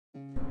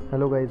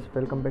Hello guys,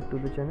 welcome back to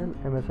the channel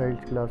MS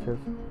IELTS classes.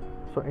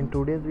 So in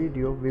today's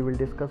video we will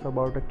discuss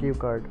about a cue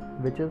card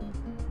which is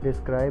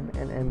describe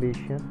an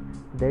ambition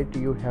that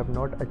you have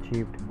not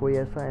achieved. कोई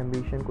ऐसा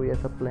ambition, कोई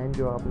ऐसा plan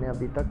जो आपने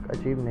अभी तक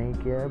achieve नहीं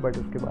किया है but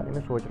उसके बारे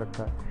में सोच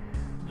रखा है.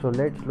 So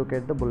let's look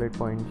at the bullet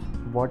points.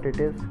 What it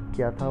is,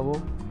 क्या था वो,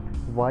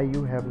 why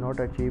you have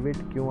not achieved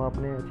it, क्यों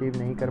आपने achieve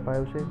नहीं कर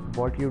पाए उसे,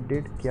 what you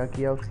did, क्या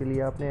किया उसके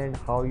लिए आपने,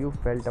 and how you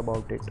felt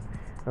about it,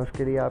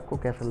 उसके लिए आपको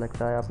कैसा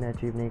लगता है आपने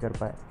achieve नहीं कर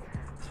पाए.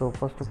 So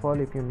first of all,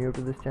 if you're new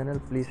to this channel,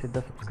 please hit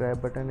the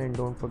subscribe button and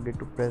don't forget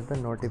to press the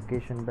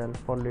notification bell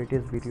for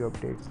latest video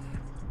updates.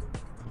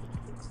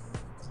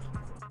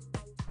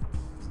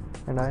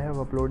 And I have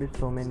uploaded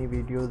so many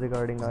videos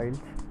regarding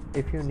IELTS.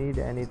 If you need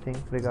anything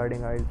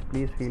regarding IELTS,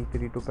 please feel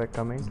free to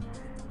comment.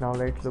 Now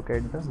let's look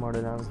at the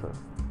model answer.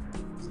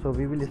 So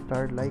we will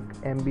start like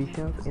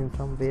ambitions in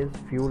some ways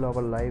fuel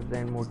our lives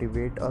and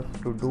motivate us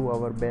to do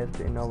our best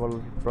in our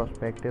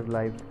prospective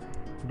lives.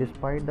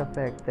 Despite the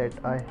fact that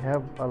I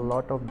have a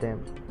lot of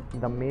them,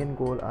 the main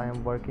goal I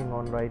am working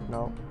on right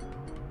now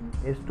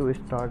is to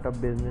start a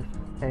business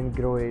and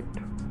grow it.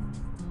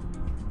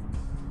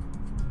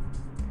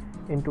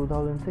 In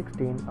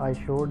 2016, I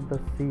showed the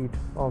seed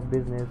of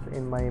business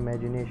in my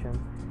imagination.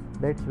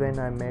 That's when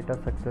I met a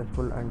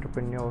successful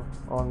entrepreneur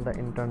on the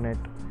internet.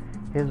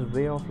 His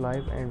way of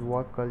life and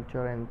work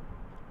culture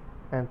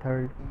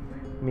enthralled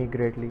me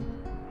greatly.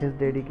 His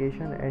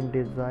dedication and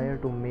desire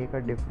to make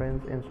a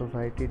difference in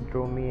society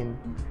drew me in.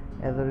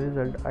 As a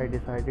result, I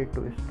decided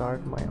to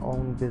start my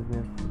own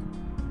business.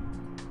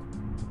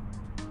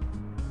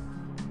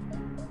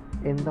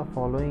 In the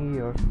following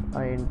years,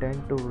 I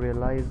intend to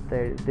realize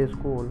this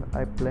goal.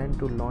 I plan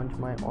to launch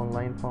my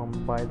online firm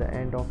by the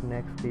end of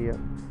next year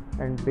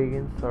and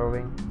begin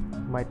serving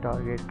my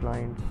target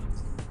clients.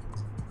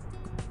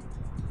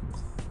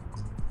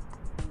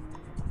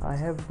 I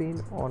have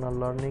been on a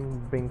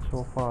learning being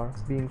so far.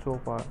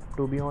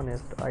 To be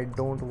honest, I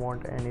don't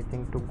want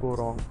anything to go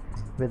wrong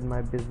with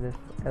my business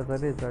as a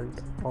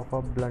result of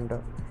a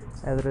blunder.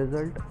 As a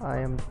result, I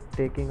am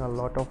taking a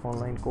lot of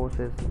online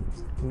courses,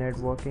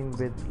 networking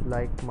with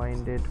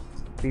like-minded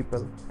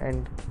people,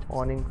 and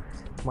honing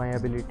my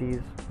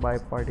abilities by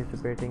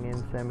participating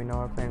in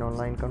seminars and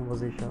online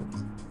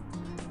conversations.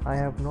 I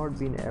have not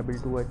been able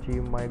to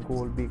achieve my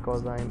goal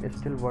because I am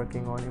still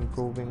working on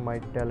improving my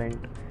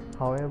talent.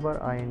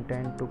 However, I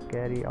intend to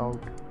carry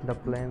out the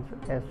plans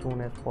as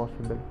soon as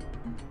possible.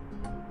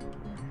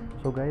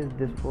 So guys,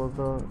 this was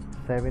the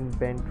 7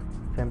 bent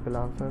sample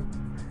answer.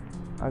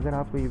 अगर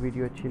आपको ये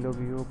video अच्छी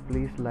लगी हो,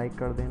 please like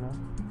कर देना.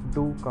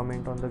 Do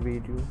comment on the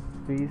video.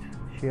 Please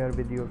share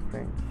with your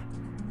friends.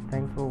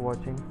 Thanks for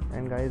watching.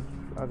 And guys,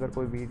 अगर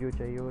कोई वीडियो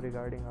चाहिए हो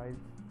regarding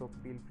IELTS, so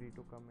feel free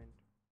to comment.